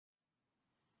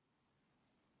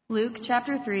Luke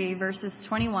chapter 3, verses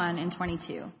 21 and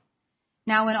 22.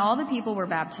 Now when all the people were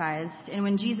baptized, and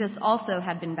when Jesus also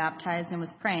had been baptized and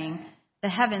was praying, the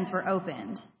heavens were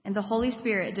opened, and the Holy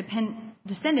Spirit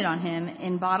descended on him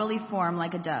in bodily form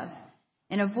like a dove.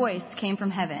 And a voice came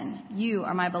from heaven, "You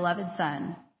are my beloved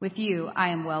Son. With you I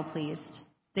am well pleased."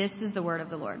 This is the word of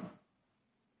the Lord.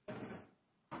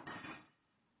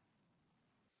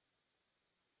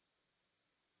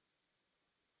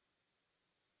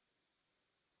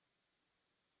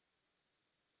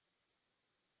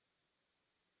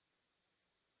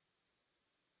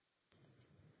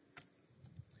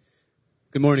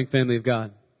 Good morning, family of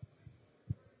God.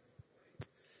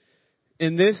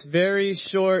 In this very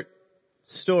short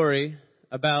story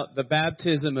about the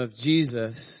baptism of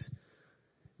Jesus,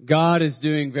 God is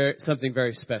doing something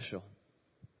very special.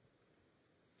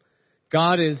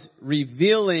 God is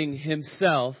revealing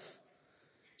himself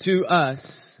to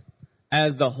us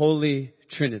as the Holy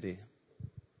Trinity.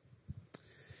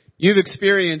 You've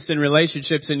experienced in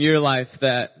relationships in your life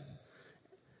that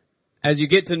as you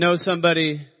get to know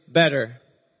somebody better,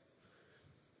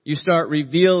 you start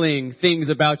revealing things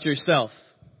about yourself,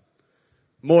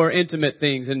 more intimate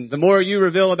things. And the more you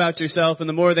reveal about yourself and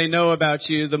the more they know about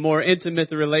you, the more intimate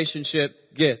the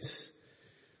relationship gets.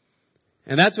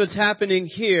 And that's what's happening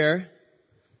here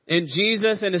in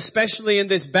Jesus, and especially in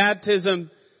this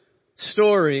baptism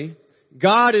story.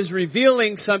 God is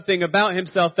revealing something about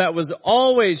himself that was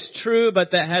always true,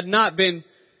 but that had not been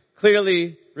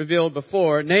clearly revealed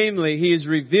before. Namely, he is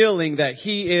revealing that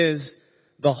he is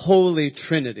the Holy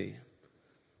Trinity.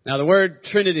 Now, the word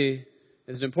Trinity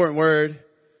is an important word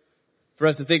for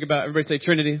us to think about. Everybody say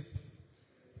Trinity.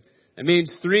 It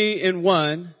means 3 in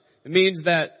 1. It means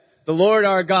that the Lord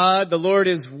our God, the Lord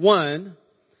is one,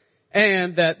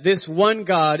 and that this one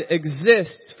God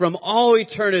exists from all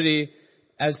eternity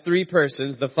as 3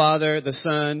 persons, the Father, the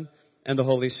Son, and the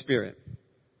Holy Spirit.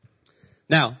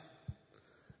 Now,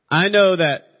 I know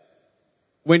that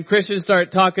when Christians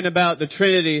start talking about the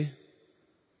Trinity,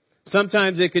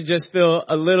 sometimes it could just feel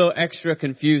a little extra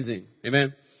confusing.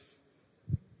 Amen?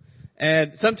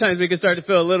 And sometimes we can start to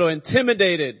feel a little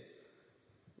intimidated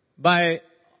by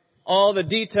all the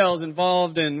details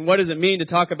involved and what does it mean to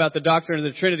talk about the doctrine of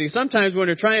the Trinity. Sometimes when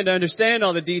we're trying to understand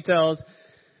all the details,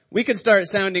 we could start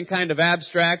sounding kind of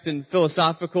abstract and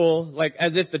philosophical, like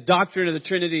as if the doctrine of the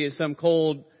Trinity is some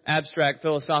cold, abstract,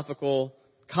 philosophical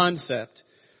concept.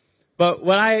 But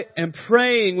what I am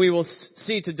praying we will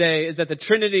see today is that the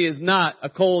Trinity is not a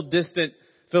cold, distant,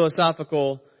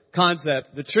 philosophical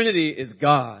concept. The Trinity is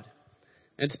God.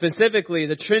 And specifically,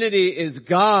 the Trinity is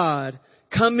God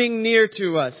coming near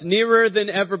to us, nearer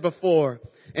than ever before,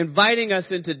 inviting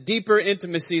us into deeper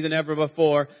intimacy than ever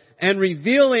before, and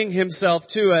revealing himself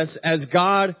to us as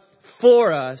God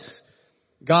for us,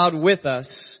 God with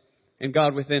us, and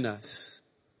God within us.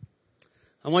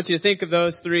 I want you to think of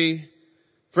those 3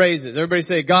 phrases. Everybody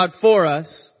say God for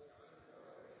us,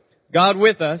 God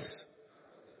with us,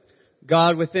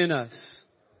 God within us.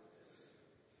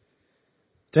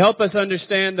 To help us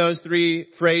understand those 3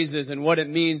 phrases and what it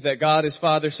means that God is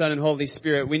Father, Son, and Holy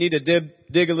Spirit, we need to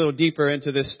dig a little deeper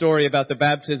into this story about the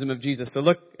baptism of Jesus. So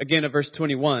look again at verse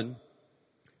 21.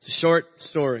 It's a short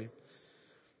story,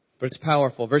 but it's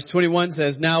powerful. Verse 21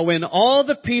 says, "Now when all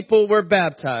the people were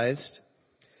baptized,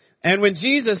 and when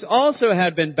Jesus also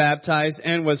had been baptized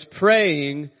and was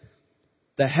praying,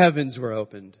 the heavens were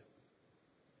opened."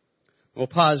 We'll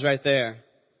pause right there.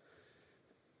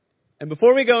 And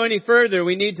before we go any further,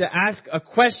 we need to ask a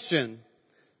question,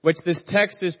 which this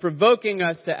text is provoking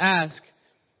us to ask,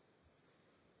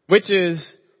 which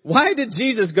is, why did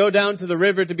Jesus go down to the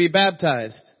river to be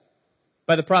baptized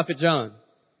by the prophet John?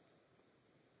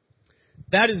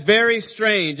 That is very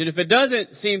strange. And if it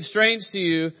doesn't seem strange to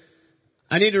you,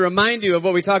 I need to remind you of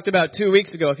what we talked about 2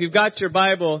 weeks ago. If you've got your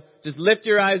Bible, just lift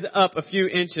your eyes up a few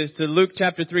inches to Luke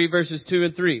chapter 3, verses 2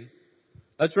 and 3.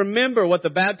 Let's remember what the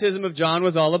baptism of John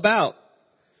was all about.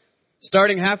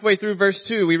 Starting halfway through verse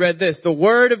 2, we read this: "The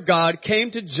word of God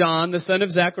came to John, the son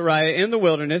of Zechariah, in the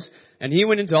wilderness, and he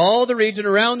went into all the region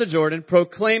around the Jordan,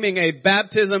 proclaiming a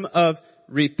baptism of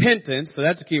repentance." So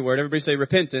that's a key word. Everybody say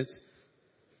repentance.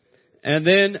 And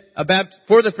then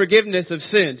for the forgiveness of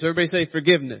sins. So everybody say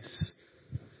forgiveness.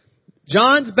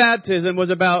 John's baptism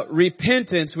was about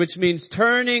repentance, which means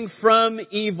turning from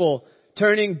evil,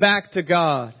 turning back to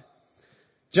God.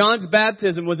 John's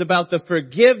baptism was about the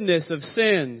forgiveness of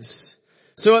sins.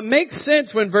 So it makes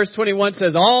sense when verse 21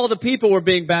 says all the people were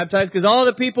being baptized, because all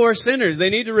the people are sinners. They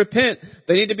need to repent.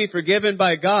 They need to be forgiven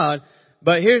by God.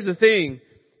 But here's the thing.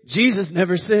 Jesus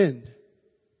never sinned.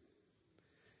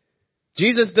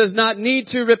 Jesus does not need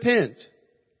to repent.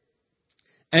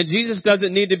 And Jesus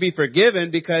doesn't need to be forgiven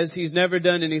because he's never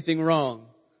done anything wrong.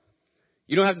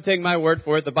 You don't have to take my word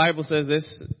for it. The Bible says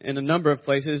this in a number of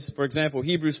places. For example,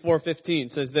 Hebrews 4:15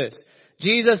 says this: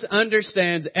 Jesus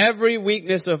understands every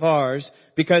weakness of ours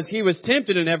because he was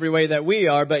tempted in every way that we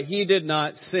are, but he did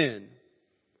not sin.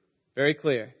 Very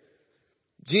clear.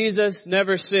 Jesus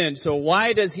never sinned. So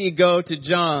why does he go to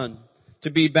John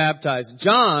to be baptized?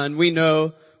 John, we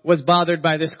know, was bothered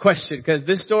by this question because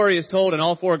this story is told in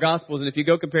all four Gospels. And if you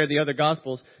go compare the other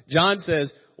Gospels, John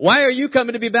says, why are you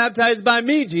coming to be baptized by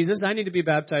me, Jesus? I need to be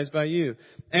baptized by you.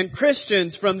 And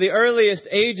Christians from the earliest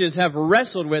ages have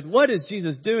wrestled with, what is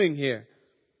Jesus doing here?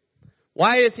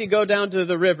 Why does he go down to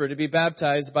the river to be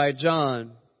baptized by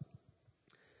John?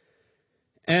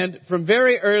 And from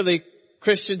very early,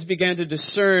 Christians began to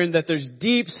discern that there's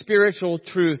deep spiritual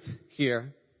truth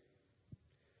here.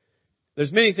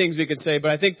 There's many things we could say,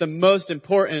 but I think the most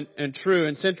important and true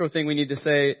and central thing we need to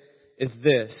say is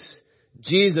this: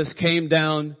 Jesus came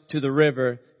down to the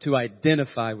river to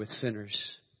identify with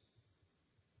sinners.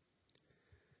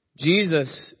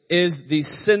 Jesus is the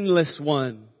sinless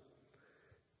one,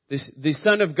 the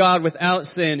Son of God without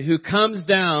sin, who comes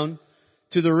down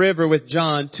to the river with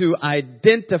John to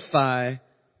identify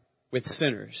with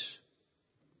sinners.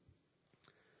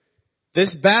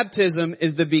 This baptism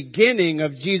is the beginning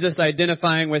of Jesus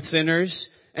identifying with sinners.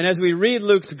 And as we read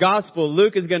Luke's gospel,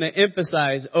 Luke is going to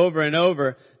emphasize over and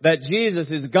over that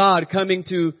Jesus is God coming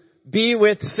to be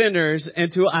with sinners and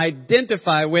to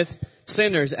identify with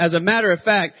sinners. As a matter of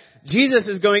fact, Jesus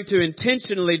is going to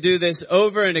intentionally do this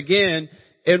over and again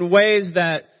in ways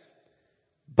that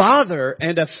bother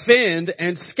and offend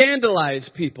and scandalize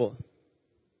people.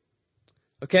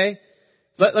 Okay?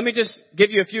 Let me just give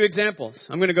you a few examples.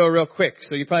 I'm going to go real quick,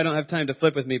 so you probably don't have time to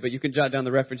flip with me, but you can jot down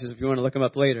the references if you want to look them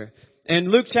up later. In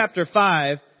Luke chapter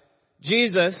 5,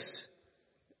 Jesus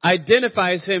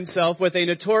identifies himself with a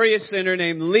notorious sinner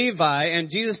named Levi,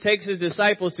 and Jesus takes his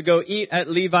disciples to go eat at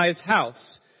Levi's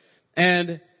house.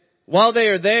 And while they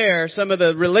are there, some of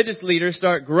the religious leaders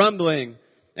start grumbling.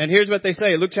 And here's what they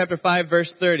say, Luke chapter 5,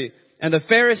 verse 30. And the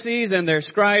Pharisees and their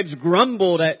scribes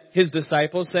grumbled at his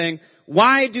disciples, saying,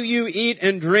 why do you eat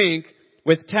and drink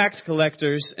with tax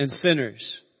collectors and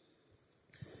sinners?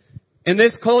 In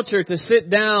this culture, to sit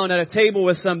down at a table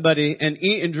with somebody and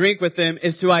eat and drink with them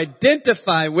is to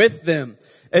identify with them.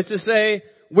 It's to say,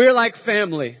 we're like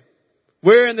family.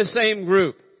 We're in the same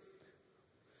group.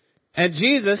 And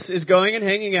Jesus is going and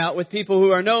hanging out with people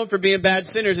who are known for being bad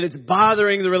sinners, and it's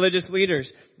bothering the religious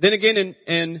leaders. Then again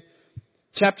in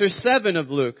chapter 7 of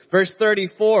Luke, verse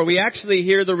 34, we actually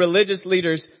hear the religious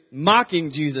leaders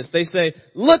mocking Jesus. They say,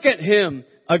 look at him,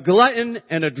 a glutton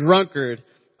and a drunkard,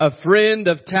 a friend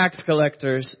of tax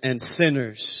collectors and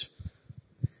sinners.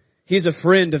 He's a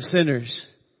friend of sinners.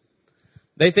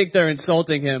 They think they're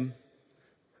insulting him,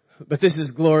 but this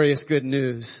is glorious good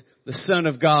news. The Son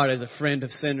of God is a friend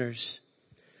of sinners.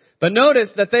 But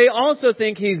notice that they also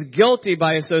think he's guilty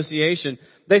by association.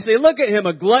 They say, look at him,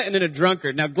 a glutton and a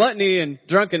drunkard. Now, gluttony and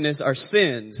drunkenness are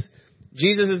sins.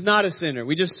 Jesus is not a sinner.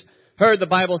 We just heard the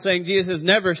Bible saying Jesus has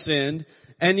never sinned,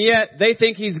 and yet they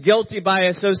think he's guilty by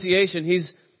association.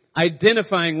 He's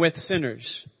identifying with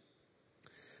sinners.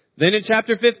 Then in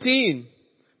chapter 15,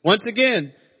 once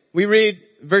again, we read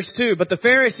verse 2, but the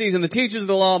Pharisees and the teachers of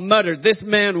the law muttered, this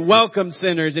man welcomes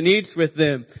sinners and eats with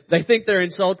them. They think they're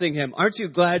insulting him. Aren't you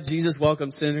glad Jesus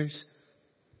welcomes sinners?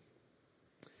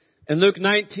 In Luke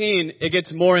 19, it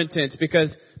gets more intense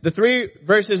because the three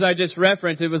verses I just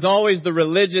referenced, it was always the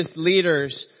religious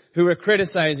leaders who were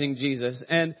criticizing Jesus.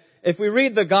 And if we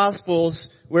read the Gospels,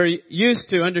 we're used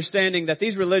to understanding that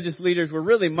these religious leaders were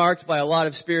really marked by a lot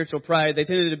of spiritual pride. They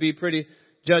tended to be pretty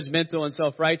judgmental and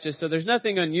self-righteous. So there's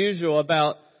nothing unusual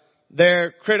about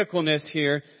their criticalness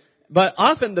here. But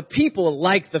often the people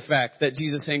like the fact that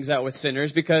Jesus hangs out with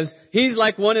sinners because he's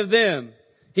like one of them.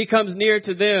 He comes near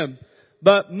to them.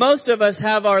 But most of us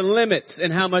have our limits in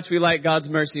how much we like God's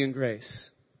mercy and grace.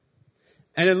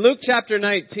 And in Luke chapter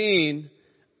 19,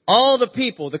 all the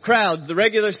people, the crowds, the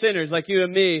regular sinners like you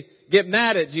and me, get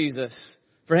mad at Jesus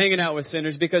for hanging out with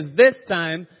sinners because this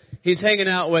time he's hanging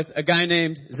out with a guy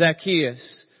named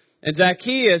Zacchaeus. And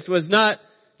Zacchaeus was not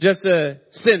just a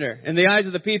sinner. In the eyes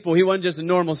of the people, he wasn't just a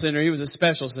normal sinner, he was a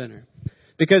special sinner.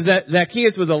 Because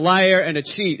Zacchaeus was a liar and a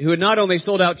cheat who had not only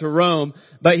sold out to Rome,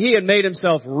 but he had made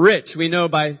himself rich, we know,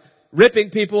 by ripping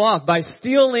people off, by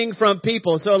stealing from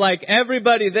people. So like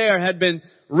everybody there had been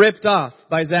ripped off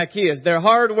by Zacchaeus. They're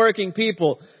hardworking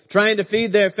people trying to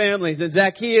feed their families, and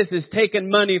Zacchaeus is taking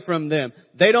money from them.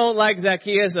 They don't like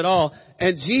Zacchaeus at all.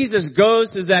 And Jesus goes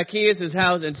to Zacchaeus'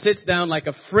 house and sits down like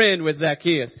a friend with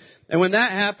Zacchaeus. And when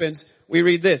that happens, we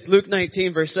read this, Luke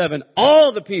 19 verse 7,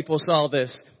 all the people saw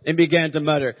this and began to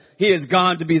mutter, he is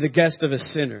gone to be the guest of a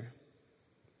sinner.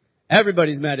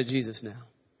 Everybody's mad at Jesus now.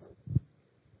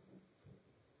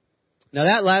 Now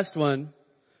that last one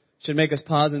should make us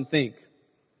pause and think.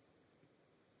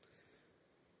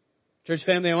 Church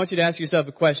family, I want you to ask yourself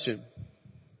a question.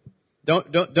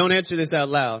 Don't answer this out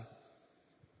loud.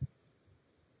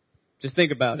 Just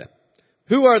think about it.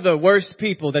 Who are the worst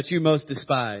people that you most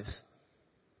despise?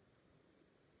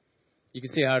 You can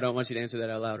see how I don't want you to answer that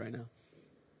out loud right now.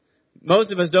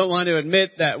 Most of us don't want to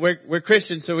admit that we're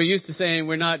Christians, so we're used to saying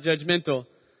we're not judgmental.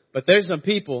 But there's some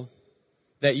people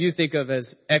that you think of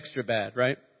as extra bad,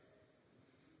 right?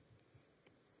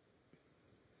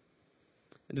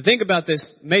 And to think about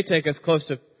this may take us close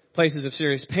to places of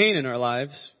serious pain in our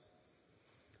lives.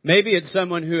 Maybe it's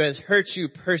someone who has hurt you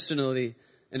personally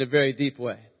in a very deep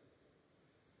way,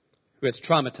 who has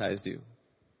traumatized you.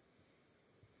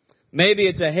 Maybe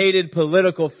it's a hated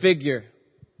political figure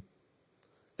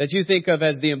that you think of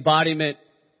as the embodiment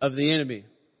of the enemy.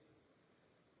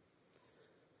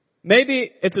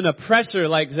 Maybe it's an oppressor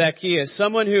like Zacchaeus,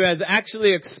 someone who has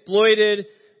actually exploited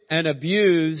and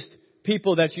abused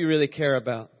people that you really care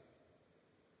about.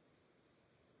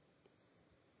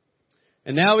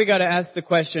 And now we got to ask the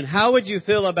question, how would you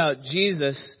feel about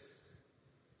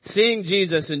seeing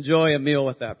Jesus enjoy a meal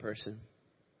with that person?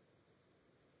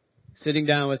 Sitting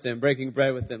down with them, breaking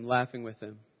bread with them, laughing with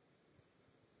them.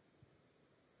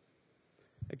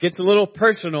 It gets a little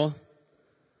personal.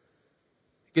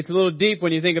 It gets a little deep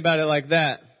when you think about it like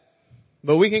that.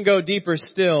 But we can go deeper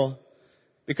still,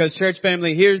 because church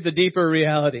family, here's the deeper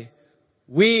reality.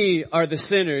 We are the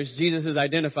sinners Jesus is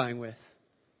identifying with.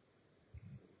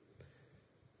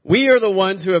 We are the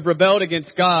ones who have rebelled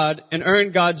against God and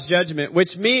earned God's judgment,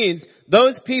 which means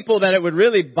those people that it would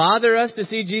really bother us to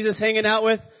see Jesus hanging out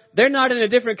with, they're not in a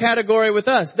different category with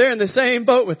us. They're in the same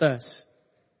boat with us.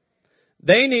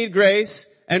 They need grace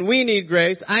and we need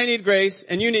grace. I need grace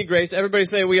and you need grace. Everybody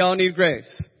say we all need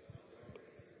grace.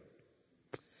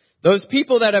 Those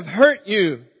people that have hurt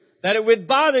you, that it would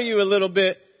bother you a little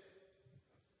bit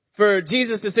for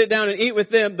Jesus to sit down and eat with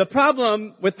them. The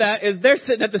problem with that is they're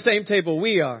sitting at the same table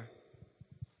we are.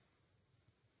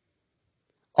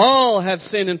 All have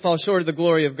sinned and fall short of the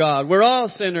glory of God. We're all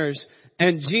sinners,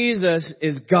 and Jesus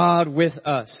is God with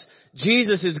us.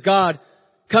 Jesus is God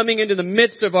coming into the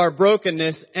midst of our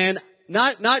brokenness and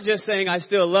not just saying, I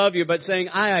still love you, but saying,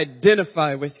 I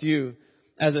identify with you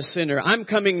as a sinner. I'm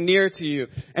coming near to you.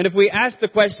 And if we ask the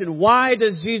question, why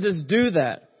does Jesus do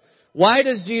that? Why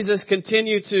does Jesus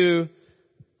continue to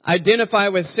identify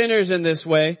with sinners in this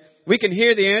way? We can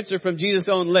hear the answer from Jesus'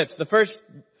 own lips. The first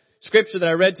scripture that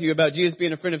I read to you about Jesus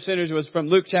being a friend of sinners was from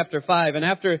Luke chapter 5. And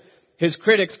after his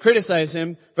critics criticize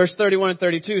him, verse 31 and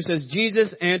 32 says,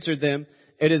 Jesus answered them,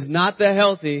 it is not the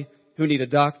healthy who need a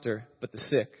doctor, but the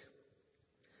sick.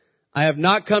 I have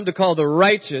not come to call the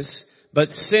righteous, but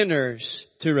sinners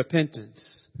to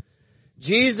repentance.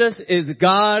 Jesus is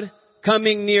God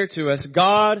coming near to us,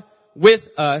 God with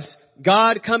us,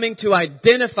 God coming to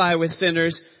identify with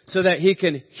sinners so that He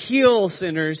can heal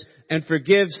sinners and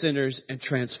forgive sinners and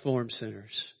transform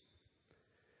sinners.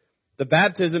 The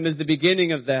baptism is the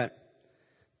beginning of that.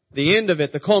 The end of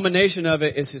it, the culmination of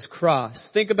it is His cross.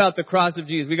 Think about the cross of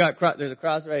Jesus. There's a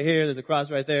cross right here, there's a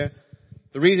cross right there.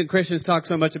 The reason Christians talk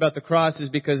so much about the cross is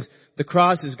because the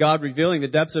cross is God revealing the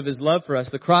depths of His love for us.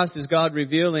 The cross is God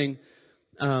revealing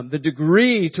the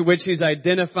degree to which He's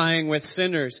identifying with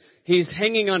sinners. He's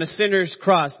hanging on a sinner's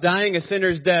cross, dying a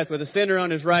sinner's death with a sinner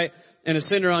on His right and a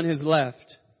sinner on His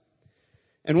left.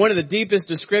 And one of the deepest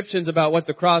descriptions about what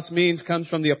the cross means comes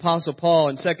from the Apostle Paul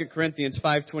in 2 Corinthians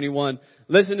 5:21.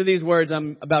 Listen to these words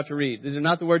I'm about to read. These are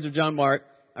not the words of John Mark.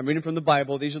 I'm reading from the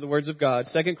Bible. These are the words of God.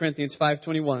 2 Corinthians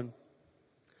 5:21.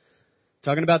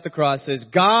 Talking about the cross says,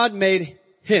 God made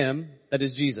Him, that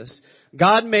is Jesus,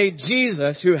 God made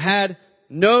Jesus who had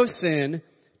no sin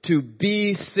to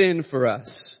be sin for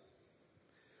us,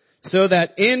 so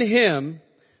that in Him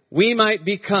we might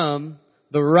become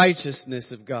the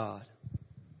righteousness of God.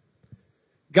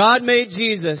 God made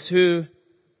Jesus who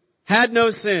had no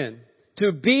sin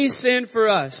to be sin for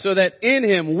us, so that in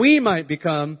Him we might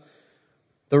become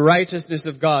the righteousness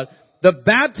of God. The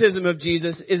baptism of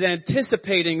Jesus is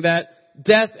anticipating that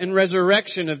death and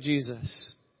resurrection of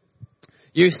Jesus.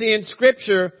 You see, in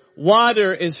Scripture,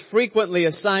 water is frequently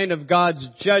a sign of God's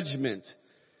judgment,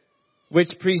 which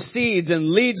precedes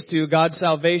and leads to God's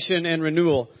salvation and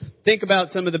renewal. Think about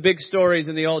some of the big stories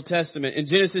in the Old Testament. In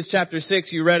Genesis chapter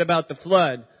 6, you read about the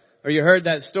flood, or you heard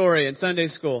that story in Sunday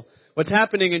school. What's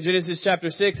happening in Genesis chapter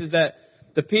 6 is that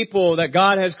the people that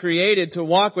God has created to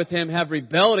walk with Him have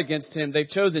rebelled against Him. They've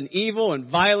chosen evil and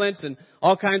violence and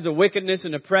all kinds of wickedness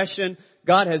and oppression.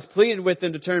 God has pleaded with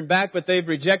them to turn back, but they've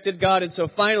rejected God. And so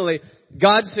finally,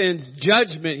 God sends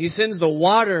judgment. He sends the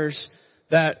waters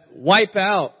that wipe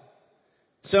out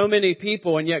so many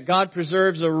people, and yet God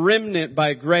preserves a remnant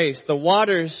by grace. The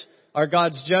waters are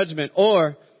God's judgment.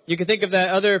 Or you can think of that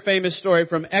other famous story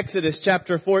from Exodus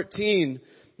chapter 14.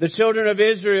 The children of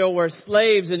Israel were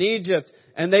slaves in Egypt,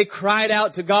 and they cried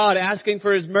out to God asking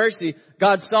for His mercy.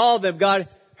 God saw them. God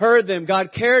heard them.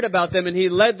 God cared about them, and He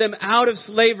led them out of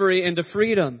slavery into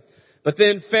freedom. But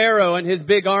then Pharaoh and his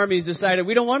big armies decided,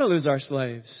 we don't want to lose our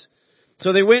slaves.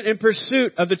 So they went in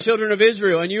pursuit of the children of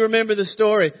Israel. And you remember the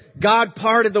story. God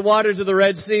parted the waters of the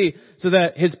Red Sea so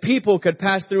that His people could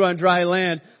pass through on dry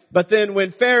land. But then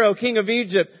when Pharaoh, king of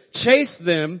Egypt, chased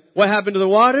them, what happened to the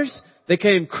waters? They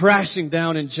came crashing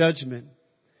down in judgment.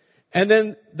 And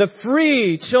then the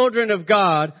free children of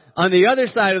God on the other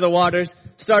side of the waters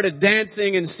started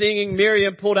dancing and singing.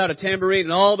 Miriam pulled out a tambourine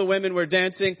and all the women were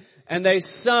dancing. And they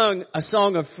sung a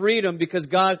song of freedom because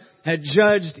God had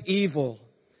judged evil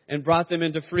and brought them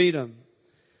into freedom.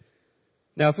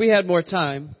 Now, if we had more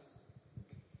time,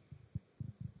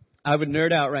 I would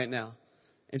nerd out right now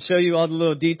and show you all the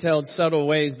little detailed, subtle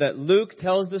ways that Luke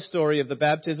tells the story of the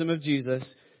baptism of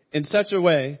Jesus in such a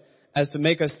way as to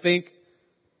make us think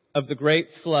of the great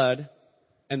flood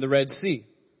and the Red Sea.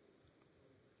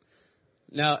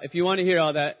 Now, if you want to hear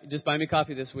all that, just buy me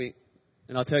coffee this week,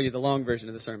 and I'll tell you the long version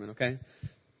of the sermon, okay?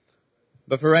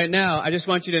 But for right now, I just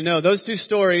want you to know those two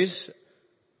stories,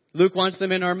 Luke wants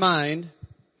them in our mind.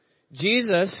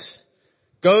 Jesus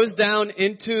goes down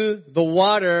into the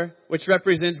water, which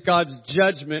represents God's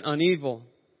judgment on evil.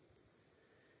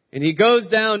 And He goes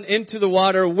down into the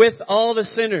water with all the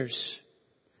sinners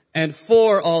and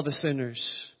for all the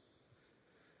sinners.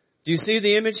 Do you see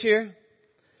the image here?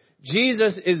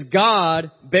 Jesus is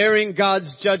God bearing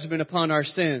God's judgment upon our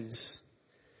sins.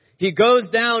 He goes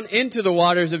down into the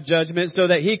waters of judgment so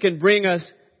that He can bring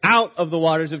us out of the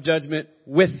waters of judgment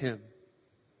with Him.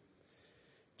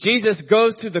 Jesus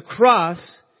goes to the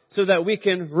cross so that we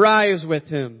can rise with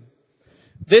Him.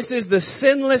 This is the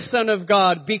sinless Son of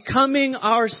God becoming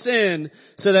our sin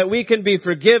so that we can be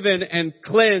forgiven and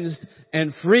cleansed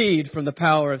and freed from the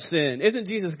power of sin. Isn't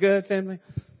Jesus good, family?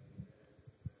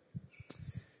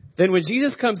 Then when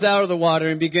Jesus comes out of the water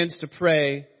and begins to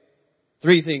pray,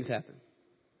 three things happen.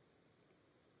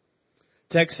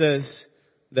 Text says,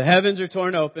 the heavens are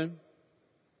torn open.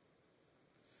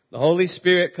 The Holy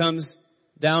Spirit comes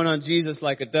down on Jesus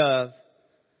like a dove.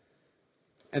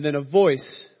 And then a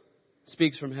voice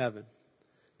speaks from heaven.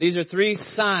 These are three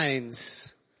signs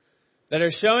that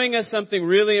are showing us something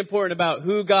really important about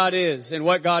who God is and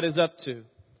what God is up to.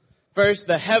 First,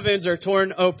 the heavens are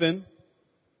torn open.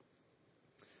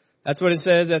 That's what it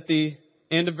says at the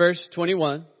end of verse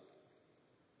 21.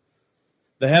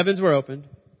 The heavens were opened.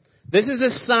 This is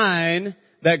a sign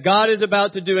that God is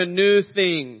about to do a new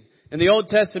thing. In the Old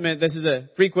Testament, this is a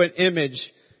frequent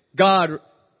image. God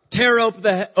tear open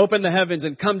the heavens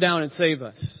and come down and save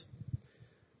us.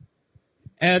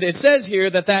 And it says here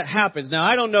that happens. Now,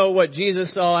 I don't know what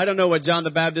Jesus saw. I don't know what John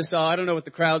the Baptist saw. I don't know what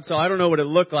the crowd saw. I don't know what it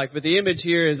looked like. But the image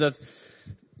here is of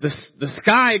the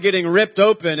sky getting ripped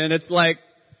open. And it's like,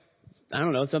 I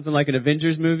don't know, something like an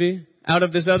Avengers movie. Out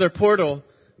of this other portal,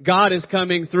 God is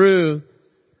coming through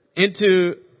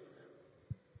into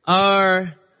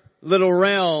our little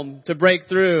realm to break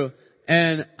through.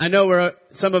 And I know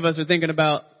some of us are thinking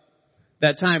about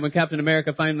that time when Captain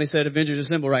America finally said Avengers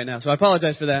Assemble right now. So I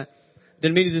apologize for that.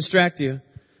 Didn't mean to distract you.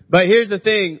 But here's the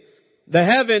thing. The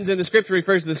heavens in the scripture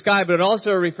refers to the sky, but it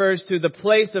also refers to the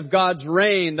place of God's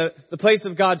reign, the place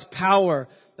of God's power,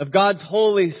 of God's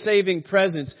holy saving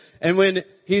presence. And when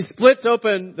He splits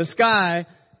open the sky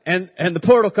and the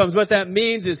portal comes, what that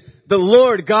means is the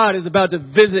Lord God is about to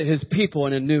visit His people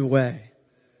in a new way.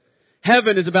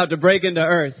 Heaven is about to break into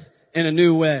earth in a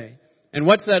new way. And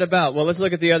what's that about? Well, let's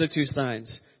look at the other two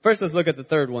signs. First, let's look at the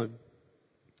third one.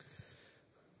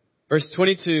 Verse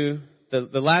 22, the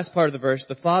last part of the verse,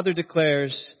 the Father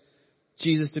declares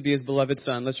Jesus to be His beloved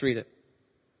Son. Let's read it.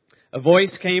 A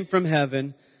voice came from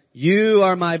heaven. You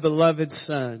are my beloved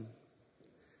Son.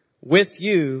 With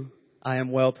you I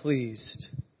am well pleased.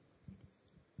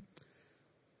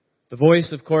 The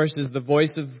voice, of course, is the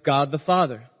voice of God the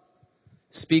Father,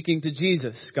 speaking to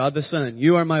Jesus, God the Son.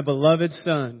 You are my beloved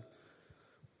Son.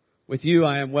 With you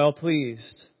I am well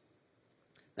pleased.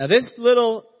 Now this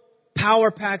little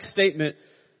power-packed statement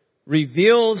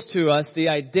reveals to us the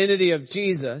identity of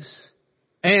Jesus,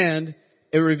 and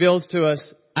it reveals to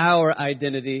us our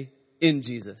identity in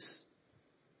Jesus.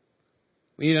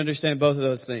 We need to understand both of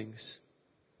those things.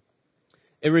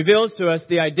 It reveals to us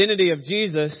the identity of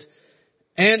Jesus,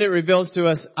 and it reveals to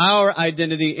us our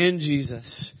identity in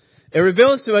Jesus. It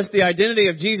reveals to us the identity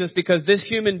of Jesus because this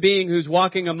human being who's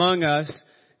walking among us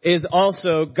is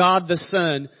also God the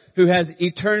Son, who has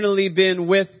eternally been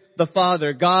with the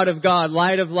Father, God of God,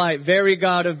 light of light, very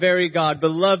God of very God,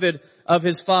 beloved of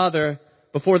His Father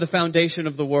before the foundation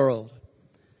of the world.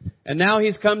 And now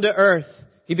He's come to earth.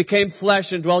 He became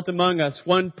flesh and dwelt among us.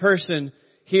 One person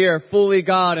here, fully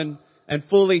God and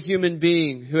fully human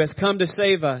being, who has come to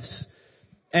save us.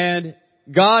 And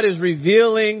God is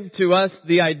revealing to us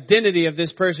the identity of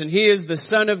this person. He is the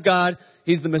Son of God.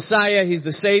 He's the Messiah. He's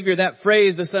the Savior. That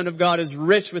phrase, the Son of God, is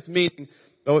rich with meaning.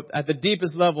 But at the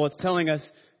deepest level, it's telling us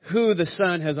who the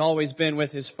Son has always been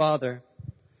with His Father.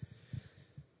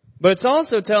 But it's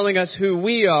also telling us who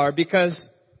we are, because,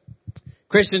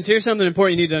 Christians, here's something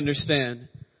important you need to understand.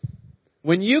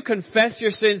 When you confess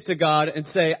your sins to God and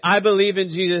say, I believe in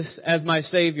Jesus as my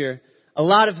Savior, a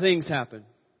lot of things happen.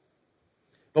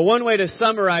 But one way to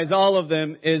summarize all of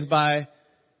them is by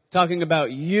talking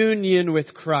about union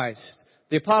with Christ.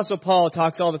 The Apostle Paul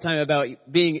talks all the time about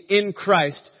being in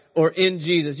Christ or in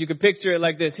Jesus. You can picture it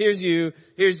like this. Here's you,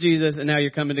 here's Jesus, and now you're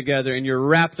coming together and you're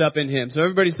wrapped up in Him. So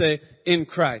everybody say, in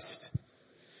Christ.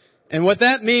 And what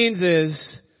that means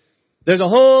is there's a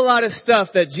whole lot of stuff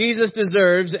that Jesus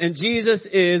deserves and Jesus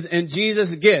is and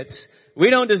Jesus gets. We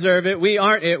don't deserve it. We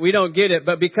aren't it. We don't get it.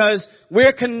 But because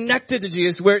we're connected to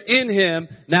Jesus, we're in Him,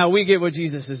 now we get what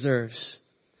Jesus deserves.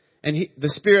 And the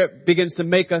Spirit begins to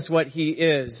make us what He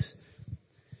is.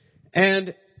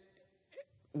 And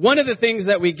one of the things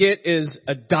that we get is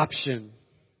adoption.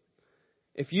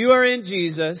 If you are in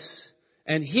Jesus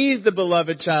and He's the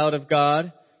beloved child of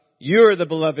God, you're the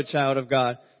beloved child of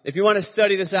God. If you want to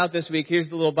study this out this week, here's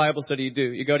the little Bible study you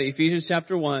do. You go to Ephesians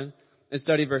chapter 1 and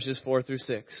study verses 4 through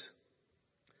 6.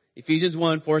 Ephesians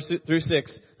 1, 4 through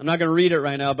 6. I'm not going to read it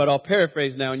right now, but I'll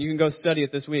paraphrase now, and you can go study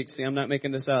it this week. See, I'm not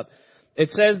making this up. It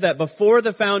says that before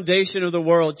the foundation of the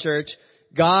world, church,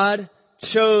 God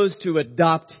chose to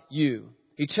adopt you.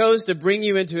 He chose to bring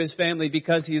you into His family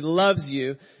because He loves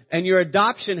you. And your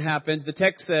adoption happens, the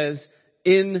text says,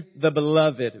 in the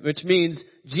beloved, which means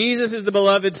Jesus is the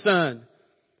beloved Son.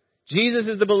 Jesus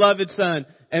is the beloved Son.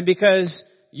 And because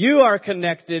you are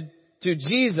connected to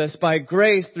Jesus by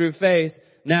grace through faith,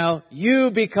 now you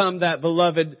become that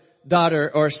beloved daughter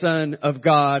or son of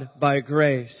God by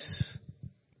grace.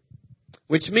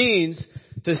 Which means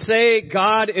to say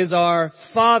God is our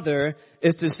Father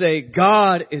is to say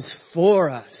God is for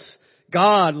us.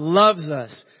 God loves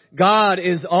us. God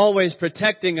is always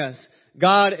protecting us.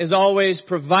 God is always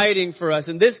providing for us.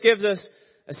 And this gives us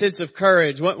a sense of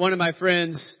courage. One of my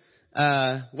friends,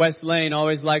 Wes Lane,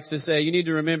 always likes to say, you need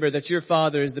to remember that your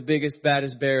Father is the biggest,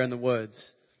 baddest bear in the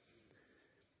woods.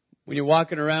 When you're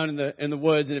walking around in the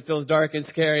woods and it feels dark and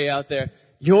scary out there,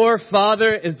 your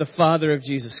Father is the Father of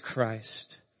Jesus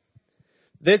Christ.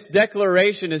 This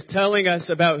declaration is telling us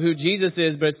about who Jesus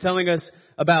is, but it's telling us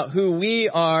about who we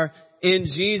are in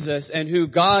Jesus and who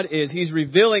God is. He's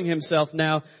revealing Himself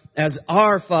now as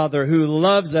our Father who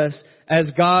loves us as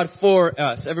God for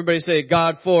us. Everybody say,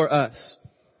 God for us.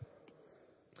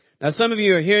 Now, some of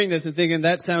you are hearing this and thinking,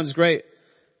 that sounds great,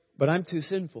 but I'm too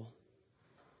sinful.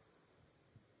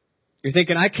 You're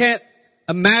thinking, I can't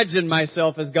imagine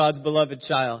myself as God's beloved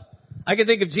child. I can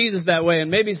think of Jesus that way, and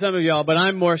maybe some of y'all, but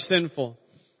I'm more sinful.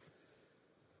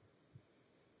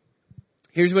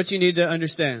 Here's what you need to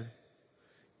understand.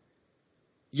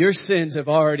 Your sins have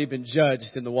already been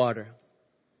judged in the water.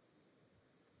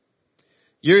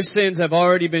 Your sins have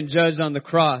already been judged on the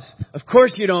cross. Of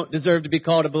course you don't deserve to be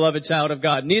called a beloved child of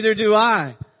God. Neither do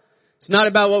I. It's not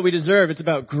about what we deserve. It's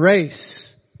about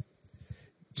grace.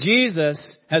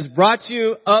 Jesus has brought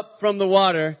you up from the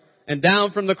water and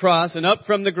down from the cross and up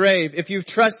from the grave if you've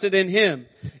trusted in Him.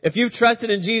 If you've trusted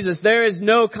in Jesus, there is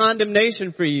no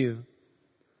condemnation for you.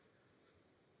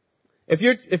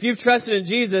 If you've trusted in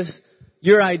Jesus,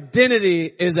 your identity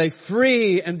is a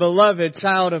free and beloved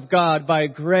child of God by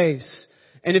grace.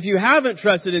 And if you haven't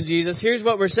trusted in Jesus, here's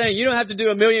what we're saying. You don't have to do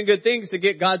a million good things to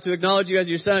get God to acknowledge you as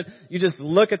your son. You just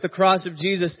look at the cross of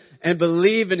Jesus and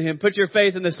believe in Him. Put your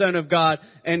faith in the Son of God,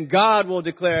 and God will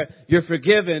declare, you're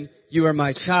forgiven. You are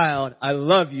my child. I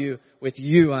love you. With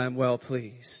you I am well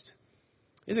pleased.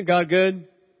 Isn't God good?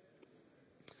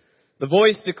 The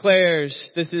voice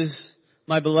declares, this is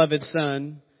my beloved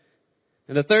Son.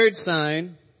 And the third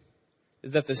sign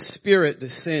is that the Spirit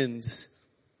descends.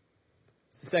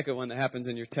 The second one that happens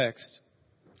in your text.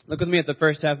 Look with me at the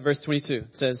first half of verse 22. It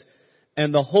says,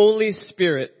 and the Holy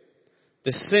Spirit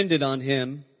descended on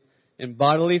Him in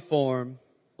bodily form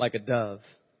like a dove.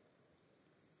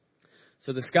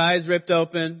 So the sky is ripped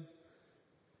open.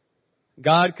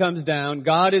 God comes down.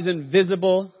 God is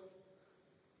invisible.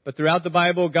 But throughout the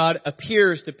Bible, God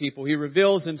appears to people. He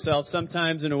reveals himself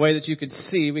sometimes in a way that you could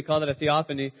see. We call that a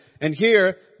theophany. And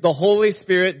here, the Holy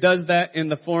Spirit does that in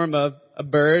the form of a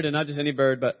bird, and not just any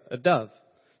bird, but a dove.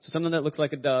 So something that looks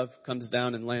like a dove comes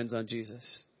down and lands on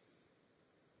Jesus.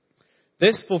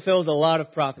 This fulfills a lot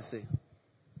of prophecy.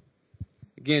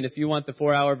 Again, if you want the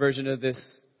 4-hour version of this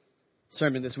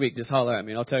sermon this week, just holler at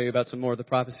me. I'll tell you about some more of the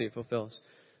prophecy it fulfills.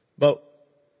 But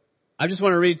I just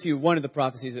want to read to you one of the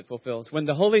prophecies it fulfills. When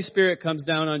the Holy Spirit comes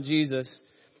down on Jesus,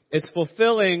 it's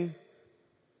fulfilling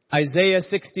Isaiah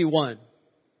 61,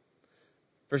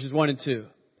 verses 1 and 2.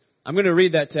 I'm going to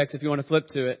read that text if you want to flip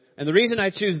to it. And the reason I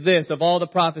choose this of all the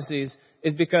prophecies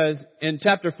is because in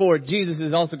chapter 4, Jesus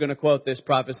is also going to quote this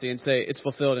prophecy and say, it's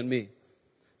fulfilled in me.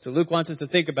 So Luke wants us to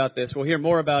think about this. We'll hear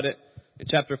more about it in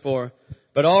chapter 4.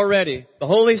 But already, the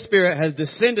Holy Spirit has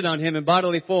descended on him in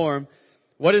bodily form.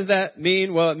 What does that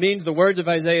mean? Well, it means the words of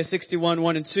Isaiah 61,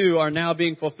 1 and 2 are now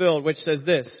being fulfilled, which says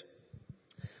this.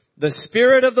 The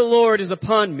Spirit of the Lord is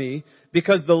upon me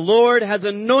because the Lord has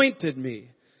anointed me.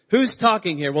 Who's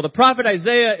talking here? Well, the prophet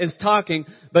Isaiah is talking,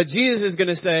 but Jesus is going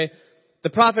to say, the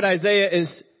prophet Isaiah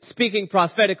is speaking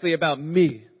prophetically about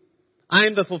me. I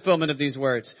am the fulfillment of these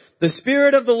words. The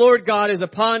Spirit of the Lord God is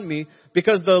upon me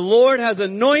because the Lord has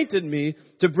anointed me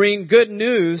to bring good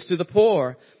news to the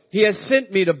poor. He has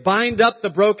sent me to bind up the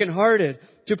brokenhearted,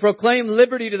 to proclaim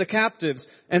liberty to the captives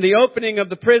and the opening of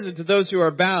the prison to those who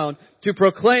are bound, to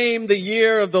proclaim the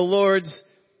year of the Lord's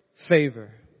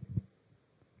favor.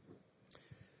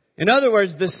 In other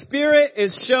words, the Spirit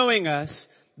is showing us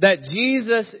that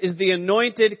Jesus is the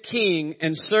anointed King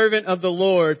and servant of the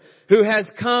Lord who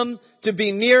has come to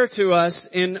be near to us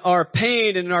in our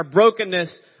pain and our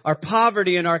brokenness, our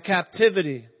poverty and our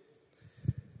captivity.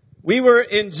 We were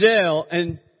in jail,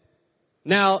 and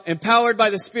now, empowered by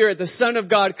the Spirit, the Son of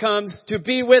God comes to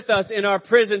be with us in our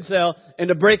prison cell and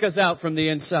to break us out from the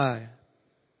inside.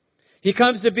 He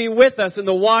comes to be with us in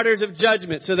the waters of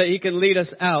judgment so that He can lead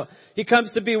us out. He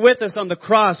comes to be with us on the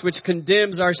cross, which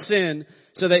condemns our sin,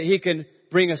 so that He can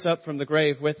bring us up from the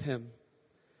grave with Him.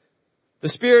 The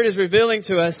Spirit is revealing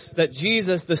to us that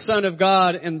Jesus, the Son of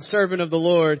God and servant of the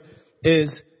Lord,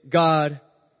 is God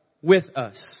with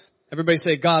us. Everybody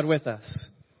say, God with us.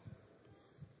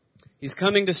 He's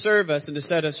coming to serve us and to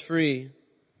set us free.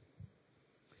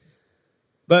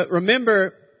 But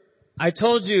remember, I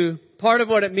told you part of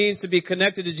what it means to be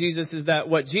connected to Jesus is that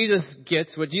what Jesus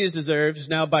gets, what Jesus deserves,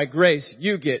 now by grace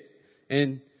you get,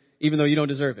 and even though you don't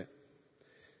deserve it.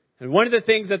 And one of the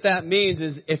things that means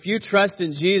is if you trust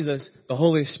in Jesus, the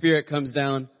Holy Spirit comes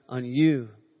down on you.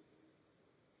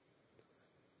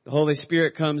 The Holy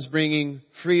Spirit comes bringing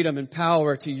freedom and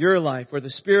power to your life. Where the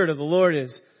Spirit of the Lord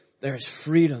is, there's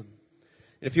freedom.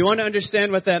 If you want to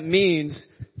understand what that means,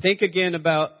 think again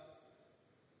about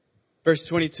verse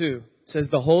 22. It says,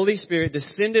 the Holy Spirit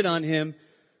descended on him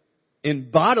in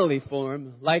bodily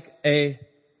form like a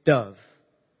dove.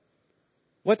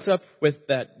 What's up with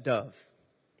that dove?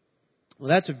 Well,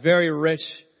 that's a very rich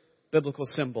biblical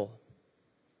symbol.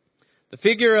 The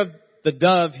figure of the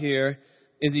dove here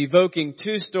is evoking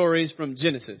two stories from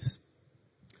Genesis.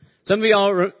 Some of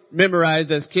y'all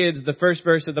memorized as kids the first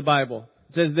verse of the Bible.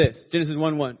 It says this, Genesis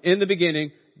 1:1. In the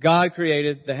beginning, God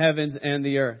created the heavens and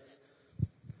the earth.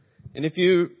 And if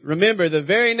you remember the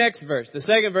very next verse, the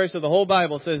second verse of the whole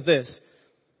Bible says this.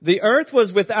 The earth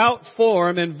was without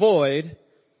form and void,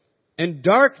 and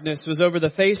darkness was over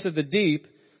the face of the deep,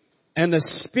 and the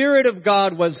Spirit of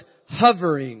God was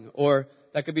hovering, or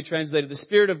that could be translated, the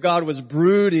Spirit of God was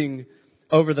brooding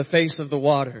over the face of the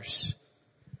waters.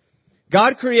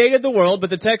 God created the world, but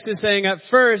the text is saying at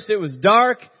first it was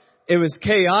dark, it was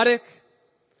chaotic,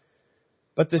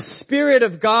 but the Spirit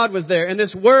of God was there. And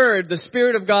this word, the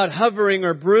Spirit of God hovering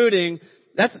or brooding,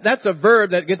 that's a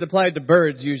verb that gets applied to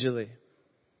birds usually.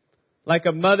 Like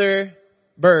a mother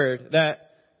bird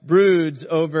that broods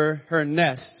over her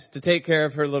nest to take care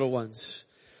of her little ones.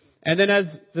 And then as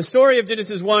the story of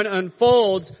Genesis 1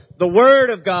 unfolds, the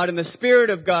Word of God and the Spirit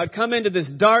of God come into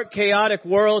this dark, chaotic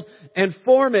world and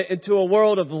form it into a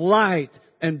world of light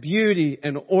and beauty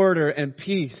and order and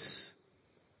peace.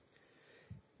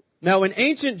 Now, when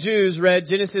ancient Jews read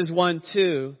Genesis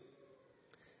 1:2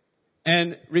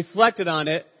 and reflected on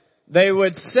it, they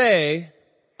would say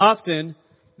often,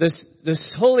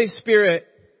 this Holy Spirit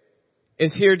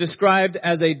is here described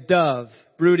as a dove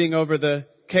brooding over the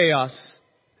chaos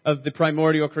of the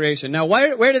primordial creation. Now,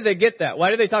 where did they get that? Why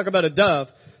did they talk about a dove?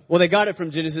 Well, they got it from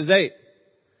Genesis 8.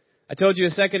 I told you a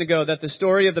second ago that the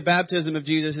story of the baptism of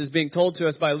Jesus is being told to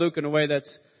us by Luke in a way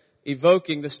that's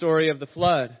evoking the story of the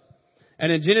flood. And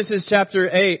in Genesis chapter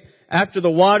 8, after the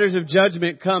waters of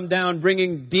judgment come down,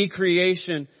 bringing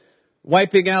decreation,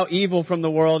 wiping out evil from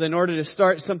the world in order to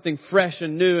start something fresh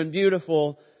and new and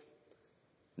beautiful,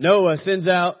 Noah sends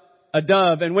out a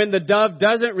dove. And when the dove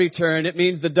doesn't return, it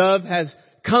means the dove has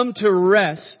come to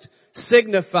rest,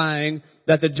 signifying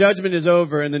that the judgment is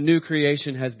over and the new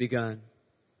creation has begun.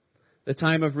 The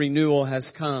time of renewal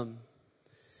has come.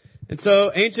 And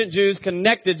so ancient Jews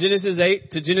connected Genesis 8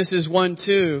 to Genesis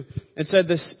 1:2 and said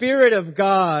the Spirit of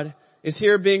God is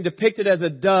here being depicted as a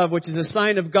dove, which is a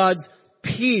sign of God's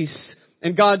peace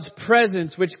and God's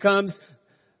presence, which comes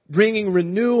bringing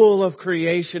renewal of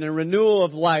creation and renewal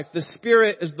of life. The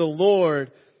Spirit is the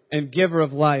Lord and giver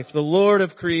of life, the Lord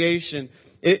of creation.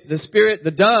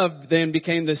 The dove then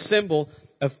became the symbol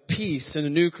of peace and a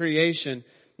new creation.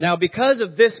 Now, because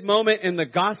of this moment in the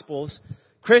Gospels,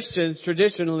 Christians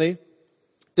traditionally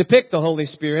depict the Holy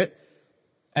Spirit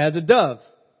as a dove.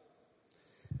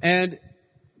 And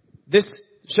this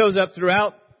shows up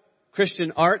throughout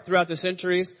Christian art throughout the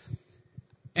centuries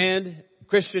and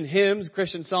Christian hymns,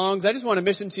 Christian songs. I just want to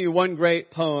mention to you one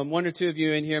great poem. One or two of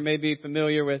you in here may be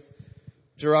familiar with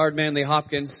Gerard Manley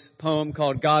Hopkins' poem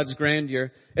called God's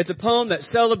Grandeur. It's a poem that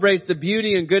celebrates the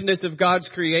beauty and goodness of God's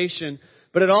creation,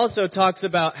 but it also talks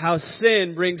about how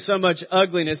sin brings so much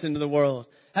ugliness into the world.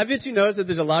 Haven't you noticed that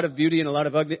there's a lot of beauty and a lot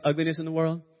of ugliness in the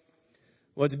world?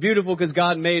 Well, it's beautiful because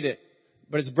God made it,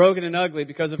 but it's broken and ugly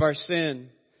because of our sin.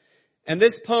 And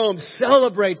this poem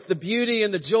celebrates the beauty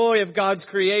and the joy of God's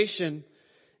creation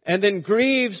and then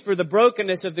grieves for the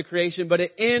brokenness of the creation, but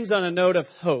it ends on a note of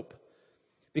hope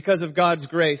because of God's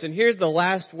grace. And here's the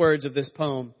last words of this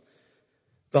poem.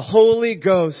 The Holy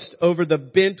Ghost over the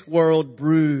bent world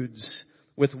broods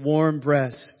with warm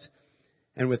breast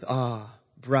and with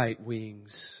bright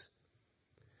wings.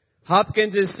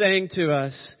 Hopkins is saying to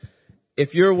us,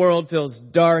 if your world feels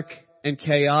dark and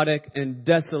chaotic and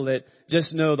desolate,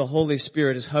 just know the Holy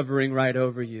Spirit is hovering right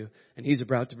over you, and He's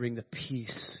about to bring the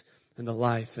peace and the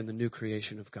life and the new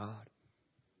creation of God.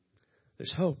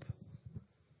 There's hope.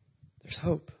 There's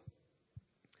hope.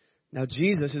 Now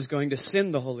Jesus is going to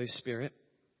send the Holy Spirit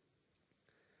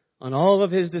on all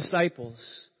of His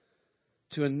disciples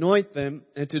to anoint them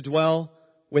and to dwell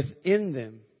within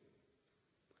them.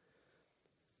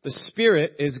 The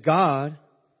Spirit is God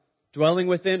dwelling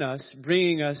within us,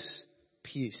 bringing us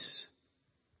peace.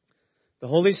 The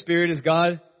Holy Spirit is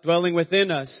God dwelling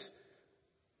within us,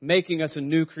 making us a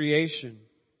new creation.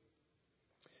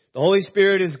 The Holy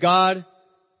Spirit is God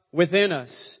within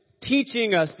us,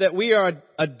 teaching us that we are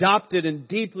adopted and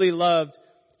deeply loved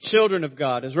children of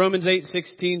God. As Romans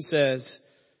 8:16 says,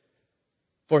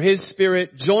 for His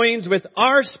Spirit joins with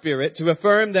our spirit to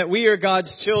affirm that we are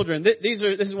God's children. This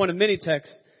is one of many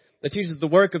texts that teaches the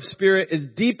work of Spirit is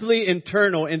deeply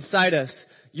internal inside us.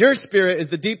 Your spirit is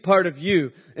the deep part of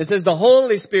you. It says the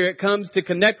Holy Spirit comes to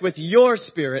connect with your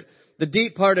spirit, the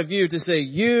deep part of you, to say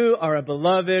you are a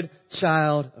beloved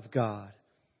child of God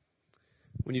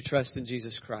when you trust in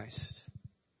Jesus Christ.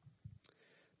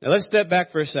 Now let's step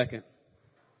back for a second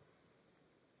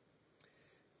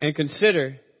and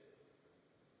consider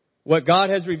what God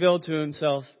has revealed to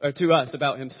Himself, or to us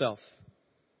about Himself.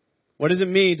 What does it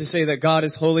mean to say that God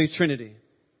is Holy Trinity?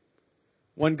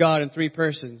 One God in three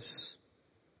persons.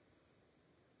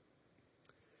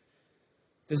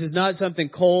 This is not something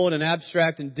cold and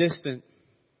abstract and distant.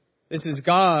 This is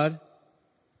God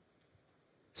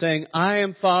saying, I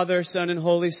am Father, Son, and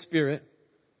Holy Spirit.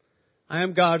 I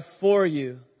am God for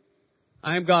you.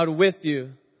 I am God with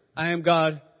you. I am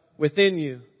God within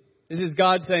you. This is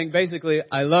God saying basically,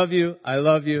 I love you, I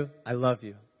love you, I love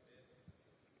you.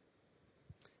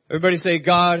 Everybody say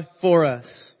God for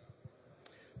us.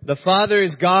 The Father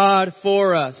is God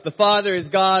for us. The Father is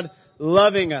God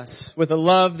loving us with a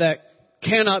love that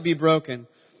cannot be broken.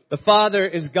 The Father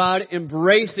is God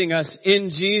embracing us in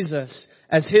Jesus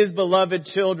as His beloved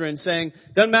children, saying,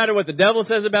 doesn't matter what the devil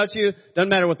says about you, doesn't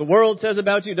matter what the world says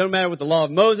about you, doesn't matter what the law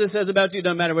of Moses says about you,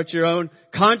 doesn't matter what your own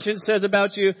conscience says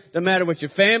about you, doesn't matter what your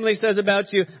family says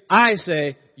about you. I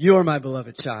say, you're my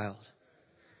beloved child.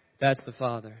 That's the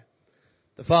Father.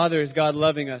 The Father is God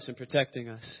loving us and protecting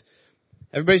us.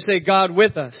 Everybody say God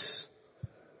with us.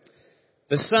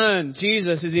 The Son,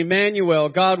 Jesus, is Emmanuel,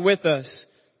 God with us.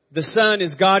 The Son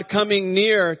is God coming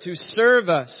near to serve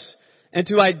us and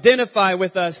to identify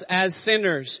with us as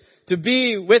sinners, to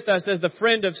be with us as the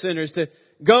friend of sinners, to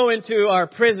go into our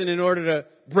prison in order to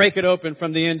break it open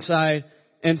from the inside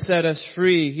and set us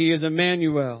free. He is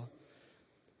Emmanuel.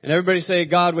 And everybody say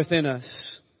God within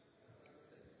us.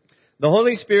 The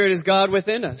Holy Spirit is God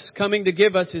within us, coming to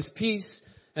give us His peace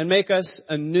and make us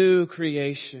a new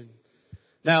creation.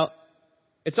 Now,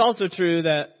 it's also true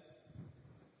that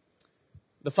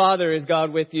the Father is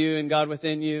God with you and God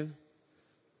within you,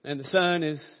 and the Son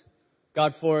is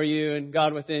God for you and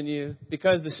God within you.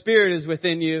 Because the Spirit is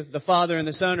within you, the Father and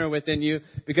the Son are within you.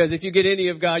 Because if you get any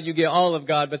of God, you get all of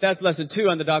God. But that's lesson 2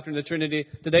 on the doctrine of the Trinity.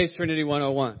 Today's Trinity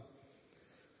 101.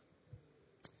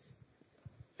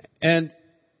 And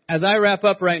as I wrap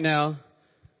up right now,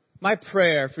 my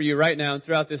prayer for you right now and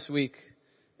throughout this week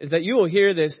is that you will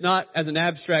hear this not as an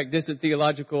abstract, distant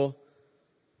theological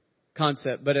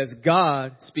concept, but as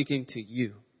God speaking to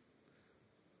you.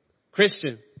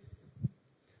 Christian,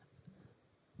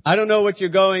 I don't know what you're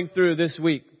going through this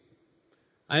week.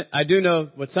 I do know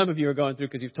what some of you are going through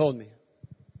because you've told me.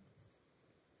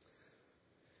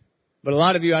 But a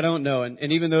lot of you I don't know.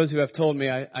 And even those who have told me,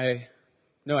 I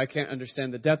know I can't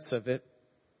understand the depths of it.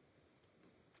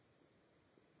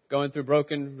 Going through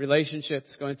broken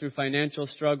relationships, going through financial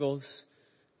struggles,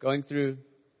 going through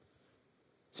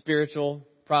spiritual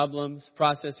problems,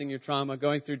 processing your trauma,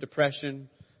 going through depression,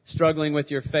 struggling with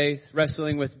your faith,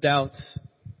 wrestling with doubts,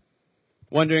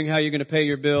 wondering how you're going to pay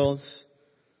your bills.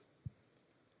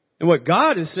 And what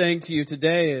God is saying to you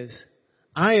today is,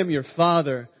 I am your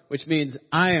Father, which means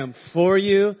I am for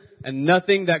you and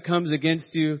nothing that comes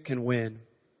against you can win.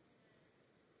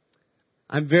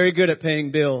 I'm very good at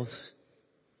paying bills.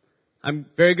 I'm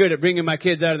very good at bringing my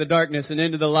kids out of the darkness and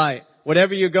into the light.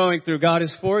 Whatever you're going through, God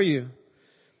is for you.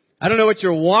 I don't know what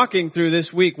you're walking through this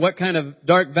week, what kind of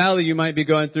dark valley you might be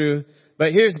going through,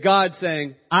 but here's God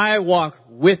saying, I walk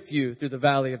with you through the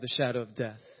valley of the shadow of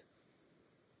death.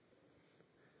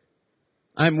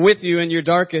 I'm with you in your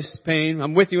darkest pain.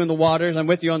 I'm with you in the waters. I'm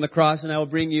with you on the cross, and I will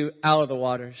bring you out of the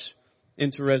waters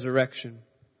into resurrection.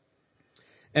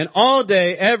 And all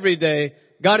day, every day,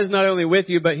 God is not only with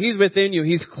you, but He's within you.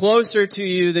 He's closer to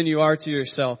you than you are to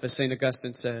yourself, as St.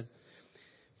 Augustine said.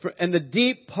 And the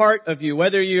deep part of you,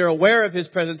 whether you're aware of His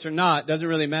presence or not, doesn't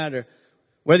really matter.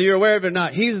 Whether you're aware of it or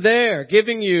not, He's there,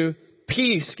 giving you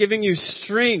peace, giving you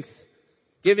strength,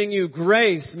 giving you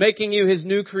grace, making you His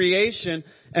new creation,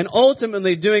 and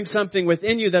ultimately doing something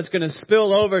within you that's going to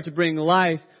spill over to bring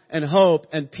life and hope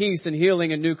and peace and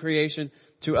healing and new creation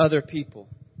to other people.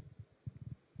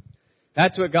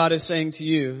 That's what God is saying to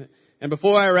you. And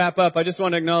before I wrap up, I just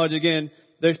want to acknowledge again,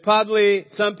 there's probably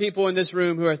some people in this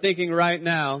room who are thinking right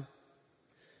now,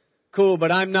 cool,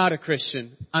 but I'm not a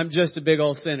Christian. I'm just a big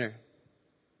old sinner.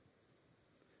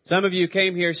 Some of you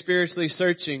came here spiritually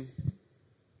searching,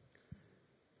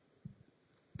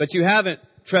 but you haven't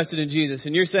trusted in Jesus.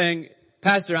 And you're saying,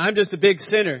 Pastor, I'm just a big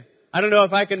sinner. I don't know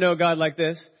if I can know God like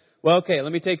this. Well, okay,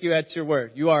 let me take you at your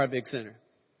word. You are a big sinner.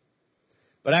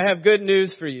 But I have good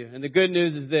news for you. And the good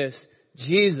news is this.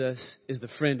 Jesus is the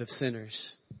friend of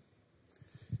sinners.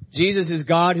 Jesus is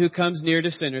God who comes near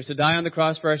to sinners to die on the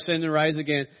cross for our sin and rise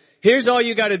again. Here's all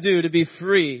you got to do to be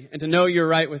free and to know you're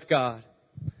right with God.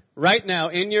 Right now,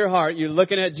 in your heart, you're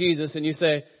looking at Jesus and you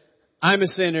say, I'm a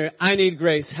sinner. I need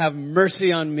grace. Have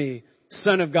mercy on me.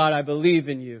 Son of God, I believe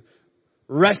in you.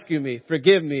 Rescue me.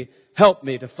 Forgive me. Help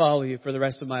me to follow you for the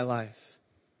rest of my life.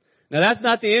 Now, that's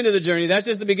not the end of the journey. That's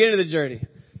just the beginning of the journey.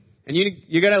 And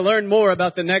you got to learn more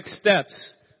about the next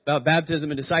steps, about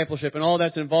baptism and discipleship and all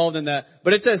that's involved in that.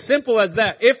 But it's as simple as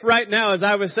that. If right now, as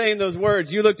I was saying those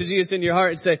words, you look to Jesus in your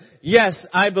heart and say, yes,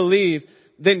 I believe,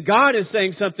 then God is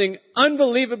saying something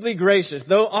unbelievably gracious.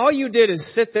 Though all you did is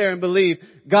sit there and believe,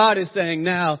 God is saying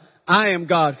now, I am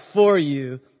God for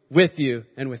you, with you,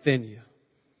 and within you.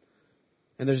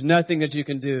 And there's nothing that you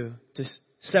can do to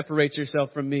separate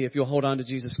yourself from me if you'll hold on to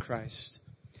Jesus Christ.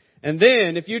 And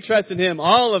then, if you trust in Him,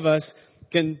 all of us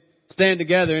can stand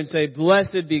together and say,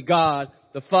 blessed be God,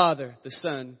 the Father, the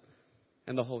Son,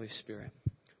 and the Holy Spirit.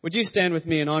 Would you stand with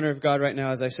me in honor of God right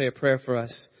now as I say a prayer for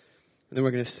us? And then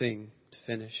we're going to sing to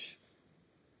finish.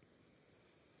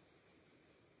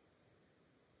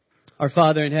 Our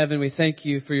Father in heaven, we thank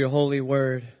you for your holy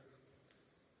word.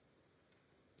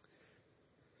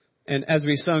 And as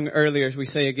we sung earlier, as we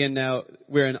say again now,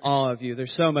 we're in awe of you.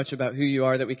 There's so much about who you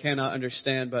are that we cannot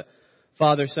understand. But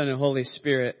Father, Son, and Holy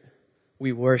Spirit,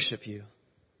 we worship you.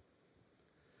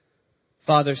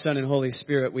 Father, Son, and Holy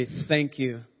Spirit, we thank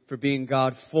you for being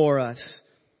God for us,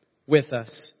 with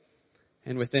us,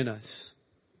 and within us.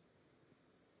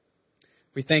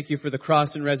 We thank you for the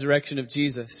cross and resurrection of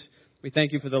Jesus. We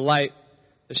thank you for the light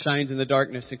that shines in the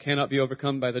darkness and cannot be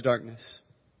overcome by the darkness.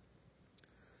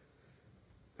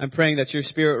 I'm praying that your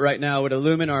Spirit right now would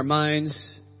illumine our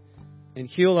minds and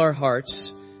heal our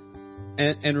hearts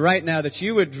And right now that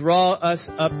you would draw us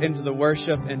up into the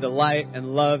worship and delight and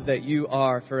love that you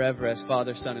are forever as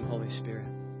Father, Son, and Holy Spirit.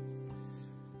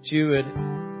 That you would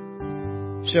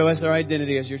show us our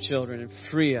identity as your children and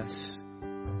free us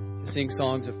to sing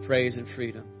songs of praise and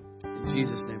freedom. In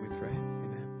Jesus' name we pray.